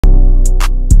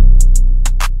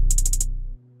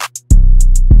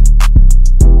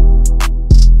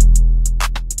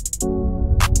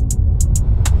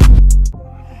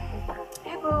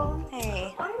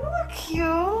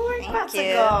to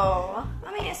go.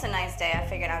 I mean, it's a nice day. I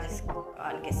figured I'd just go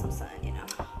out and get some sun, you know.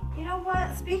 You know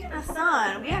what? Speaking of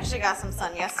sun, we actually got some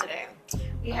sun yesterday.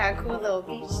 We had a cool little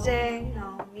beach day. You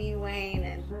know, me, Wayne,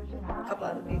 and a couple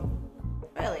other people.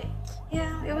 Really?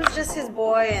 Yeah, it was just his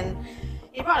boy, and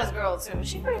he brought his girl too.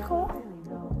 She pretty cool.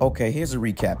 Okay, here's a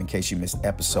recap in case you missed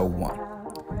episode 1.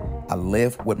 I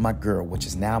live with my girl, which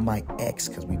is now my ex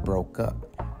because we broke up,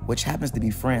 which happens to be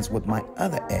friends with my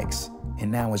other ex,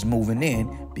 and now is moving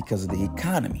in because of the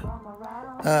economy.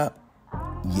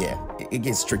 Yeah, it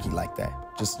gets tricky like that.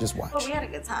 Just watch. But we had a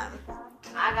good time.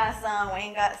 I got sun,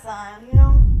 Wayne got sun, you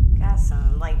know? Got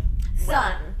some, like,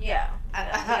 Sun, yeah.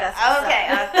 Okay.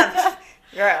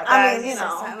 Girl, I mean, you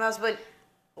know. something else, but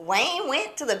Wayne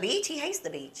went to the beach. He hates the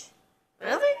beach.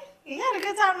 Really? He had a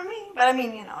good time with me. But I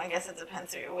mean, you know, I guess it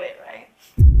depends who you're with, right?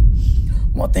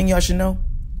 One thing y'all should know,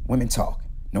 women talk.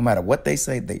 No matter what they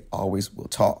say, they always will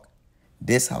talk.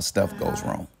 This how stuff goes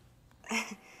wrong.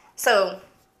 So,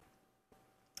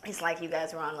 it's like you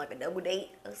guys were on like a double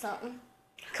date or something?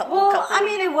 Well, I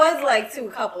mean, it was like 2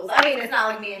 couples. I mean, it's not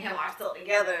like me and him are still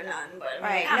together or nothing, but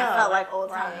I mean, it kind of felt like old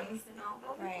times, you know.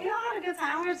 But we all had a good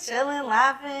time. We were chilling,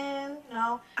 laughing, you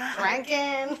know,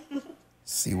 drinking.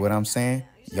 See what I'm saying?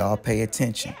 Y'all pay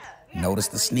attention. Notice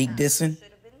the sneak dissing?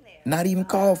 Not even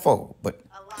called for, but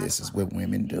this is what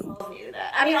women do.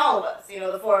 I mean, all of us, you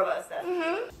know, the 4 of us.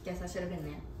 Guess I should have been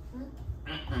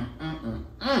there.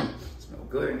 Smell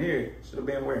good in here. Should have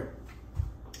been where?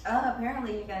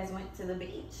 Apparently you guys went to the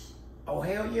beach. Oh,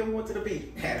 hell yeah, we went to the beach.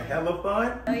 Had a hell of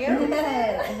fun. Oh,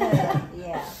 yeah?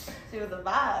 Yeah. She was a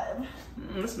vibe.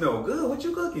 It smell good. What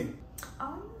you cooking?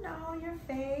 Oh, you know, your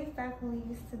fave back when we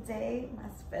used to date, my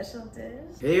special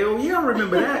dish. Hell yeah, I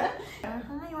remember that.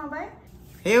 You want a bite?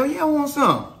 Hell yeah, I want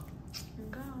some.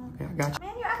 Go. Okay, I got you.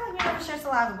 Man, you act like you never shared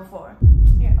saliva before.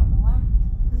 Here, open wide.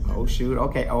 Oh, shoot.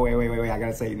 Okay. Oh, wait. I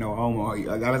gotta say no homo.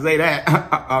 I gotta say that.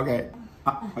 Okay.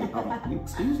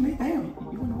 Excuse me. Damn,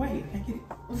 you in the way. I can't get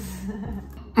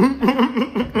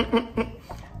it.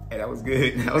 Hey, that was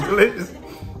good. That was delicious. A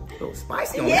little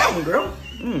spicy on that one, girl.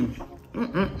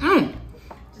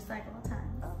 Just like all time.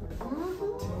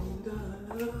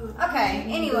 Okay,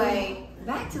 anyway,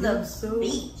 back to the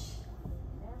beach.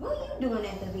 What are you doing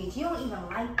at the beach? You don't even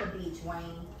like the beach,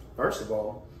 Wayne. First of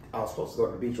all, I was supposed to go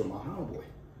to the beach with my homeboy,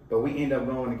 but we ended up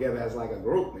going together as like a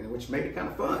group, man, which made it kind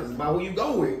of fun. It's about who you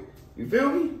go with. You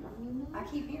feel me? I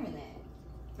keep hearing that.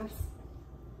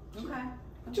 Okay.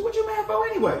 What you mad for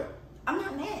anyway? I'm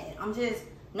not mad. I'm just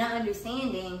not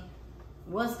understanding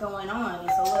what's going on.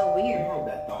 It's a little weird. Hold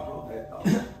that thought.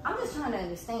 I'm just trying to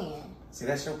understand. See,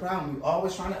 that's your problem. You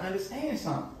always trying to understand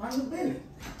something. Mind your business.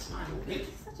 Mind your business.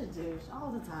 Such a douche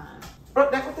all the time. Bro,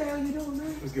 what the hell you doing,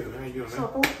 man? What's good, man? How you doing, What's man?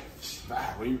 up,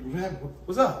 fool?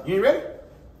 What's up? You ain't ready?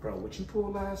 Bro, what you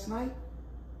pulled last night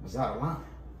was out of line.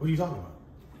 What are you talking about?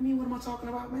 I mean, what am I talking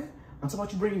about, man? I'm talking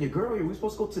about you bringing your girl here. We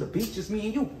supposed to go to the beach, just me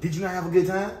and you. Did you not have a good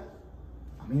time?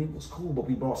 I mean, it was cool, but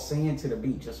we brought sand to the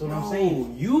beach. That's what I'm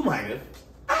saying. You might have.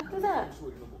 Who's that?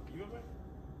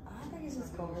 I think it's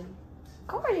just Corey.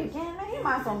 Corey again, man. He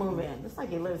might as well move in. It's like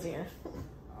he lives here.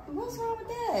 What's wrong with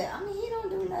that? I mean, he don't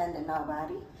do nothing to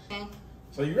nobody.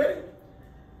 So you ready?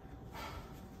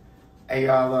 Hey,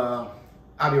 y'all,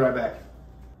 I'll be right back.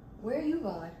 Where are you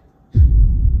going?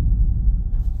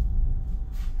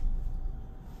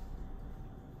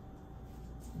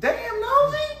 Damn,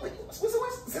 nosy.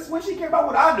 Since when she care about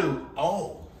what I do?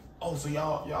 Oh, so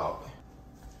y'all.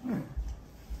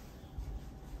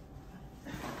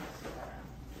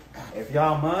 If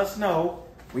y'all must know,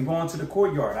 we going to the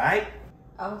courtyard, all right?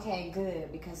 Okay,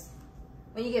 good, because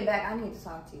when you get back, I need to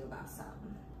talk to you about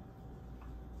something.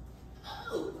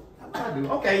 I do.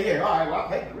 Okay, yeah, all right. Well, I'll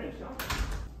take the risk, y'all.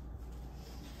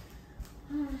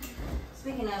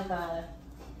 Speaking of,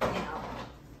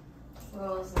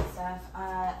 rules and stuff,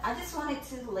 I just wanted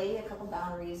to lay a couple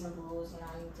boundaries and rules, and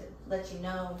I need to let you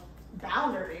know.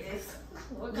 Boundaries?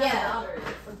 What kind Yeah. of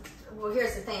boundaries? Well,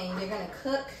 here's the thing. You're going to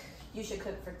cook. You should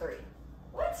cook for 3.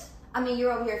 What? I mean,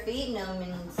 you're over here feeding them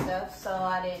and stuff, so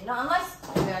I didn't know, unless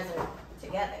you guys are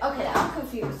together. Okay, I'm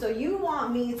confused. So you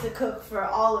want me to cook for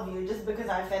all of you just because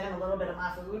I fed him a little bit of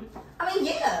my food? I mean,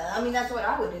 yeah. I mean, that's what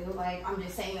I would do. Like, I'm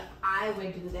just saying I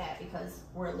would do that because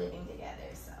we're living together,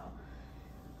 so.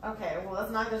 Okay, well,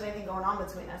 it's not like there's anything going on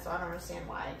between us, so I don't understand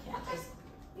why I can't just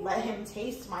let him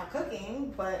taste my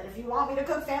cooking. But if you want me to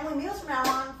cook family meals from now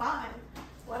on, fine.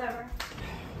 Whatever.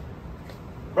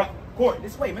 Right, court,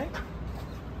 this way, man.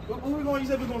 Where we going? You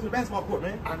said we were going to the basketball court,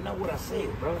 man. I know what I said,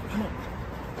 bro. Come on.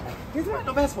 Here's right,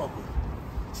 no basketball court.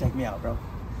 Check me out, bro.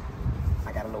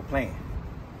 I got a little plan.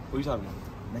 What are you talking about?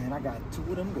 Man, I got 2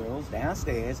 of them girls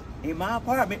downstairs in my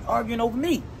apartment arguing over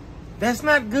me. That's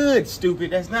not good, stupid.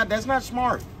 That's not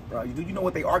smart. Bro, do you know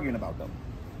what they arguing about though?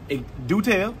 Do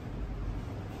tell.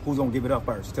 Who's gonna give it up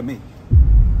first? To me.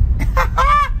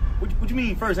 What you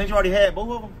mean first? Ain't you already had both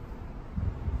of them?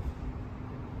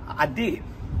 I did.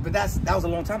 But that was a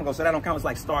long time ago, so that don't count as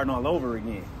like starting all over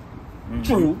again.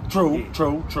 Mm-hmm.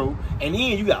 True. And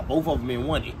then you got both of them in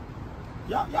one.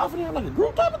 Y'all finna have like a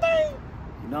group type of thing?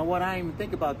 You know what? I ain't even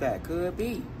think about that. Could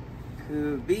be.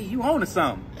 You own to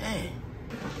something. Dang.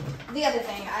 The other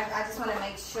thing, I just want to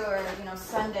make sure,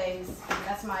 Sundays,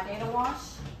 that's my day to wash.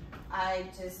 I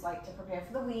just like to prepare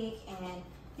for the week, and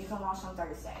you can wash on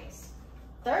Thursdays.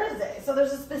 Thursday? So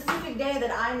there's a specific day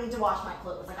that I need to wash my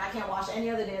clothes. Like, I can't wash any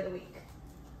other day of the week.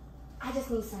 I just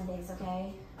need Sundays,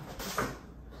 okay? Just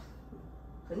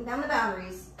putting down the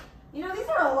boundaries. These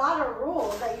are a lot of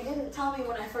rules that you didn't tell me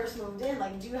when I first moved in.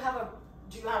 Like, do you have a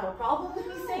problem with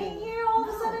me staying here all of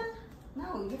a sudden?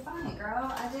 No, you're fine,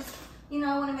 girl. I just,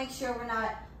 want to make sure we're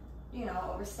not,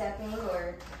 overstepping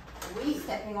or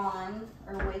stepping on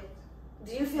or with.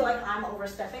 Do you feel like I'm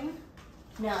overstepping?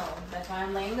 No, that's why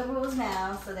I'm laying the rules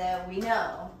now so that we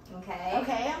know, okay?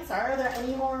 Okay, I'm sorry. Are there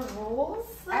any more rules?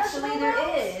 Actually, there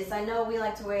is. I know we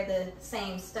like to wear the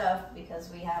same stuff because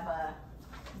we have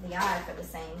the eye for the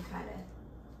same kind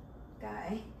of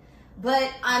guy.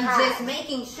 But I'm just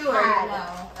making sure,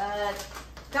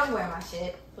 don't wear my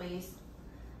shit, please.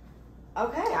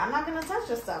 Okay, I'm not gonna touch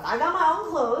your stuff. I got my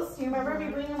own clothes. You remember me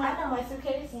bringing my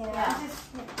suitcase? Yeah.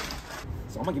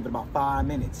 So I'm gonna give it about 5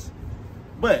 minutes.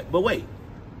 But wait,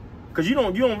 cause you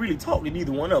don't really talk to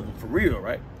neither one of them for real,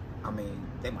 right? I mean,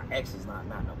 they my exes, not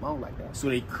no more like that. So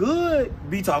they could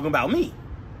be talking about me.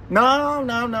 No,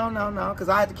 cause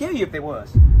I had to kill you if they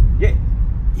was.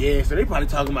 Yeah, so they probably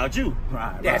talking about you.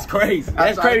 Right. That's crazy.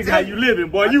 That's crazy how you living,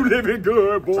 boy. You living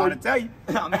good, boy. Trying to tell you.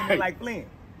 I'm living like Flynn.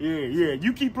 Yeah.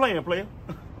 You keep playing, player.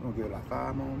 I'm gonna give it like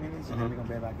 5 more minutes, and then we're gonna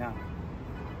be back down.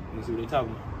 Let's see what they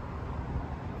talking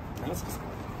about. Let's go.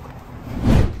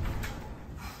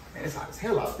 Man, it's hot as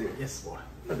hell out there. Yes, boy.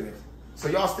 Look at this. So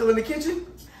y'all still in the kitchen?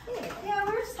 Yeah,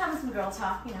 we're just having some girl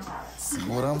talk, See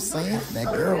what I'm saying? That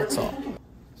girl talk.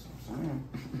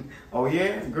 Oh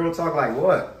yeah? Girl talk like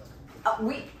what?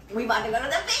 We about to go to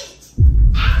the beach.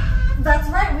 That's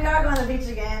right. We are going to the beach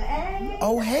again. Hey.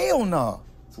 Oh hell no.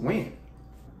 It's when?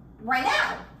 Right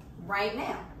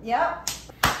now. Yep.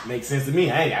 Makes sense to me.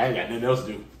 I ain't got nothing else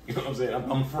to do. You know what I'm saying?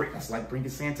 I'm free. That's like bringing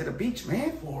sand to the beach,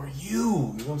 man. For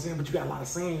you. You know what I'm saying? But you got a lot of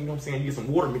sand, you know what I'm saying? You get some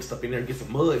water mixed up in there, get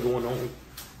some mud going on.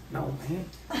 No, man.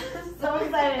 So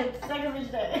excited. Second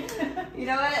beach day. You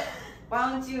know what?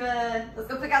 Why don't you, let's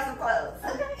go pick out some clothes.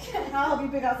 Okay. I'll help you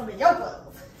pick out some of your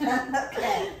clothes.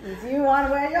 Okay. If you want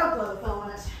to wear your clothes so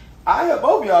much. I help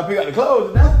both of y'all pick out the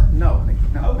clothes. No,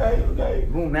 nigga, no. Okay.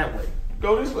 Room that way.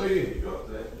 Go this way then. You know what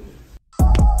I'm saying?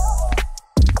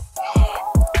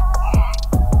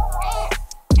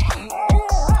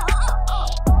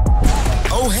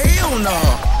 Oh hell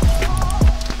no.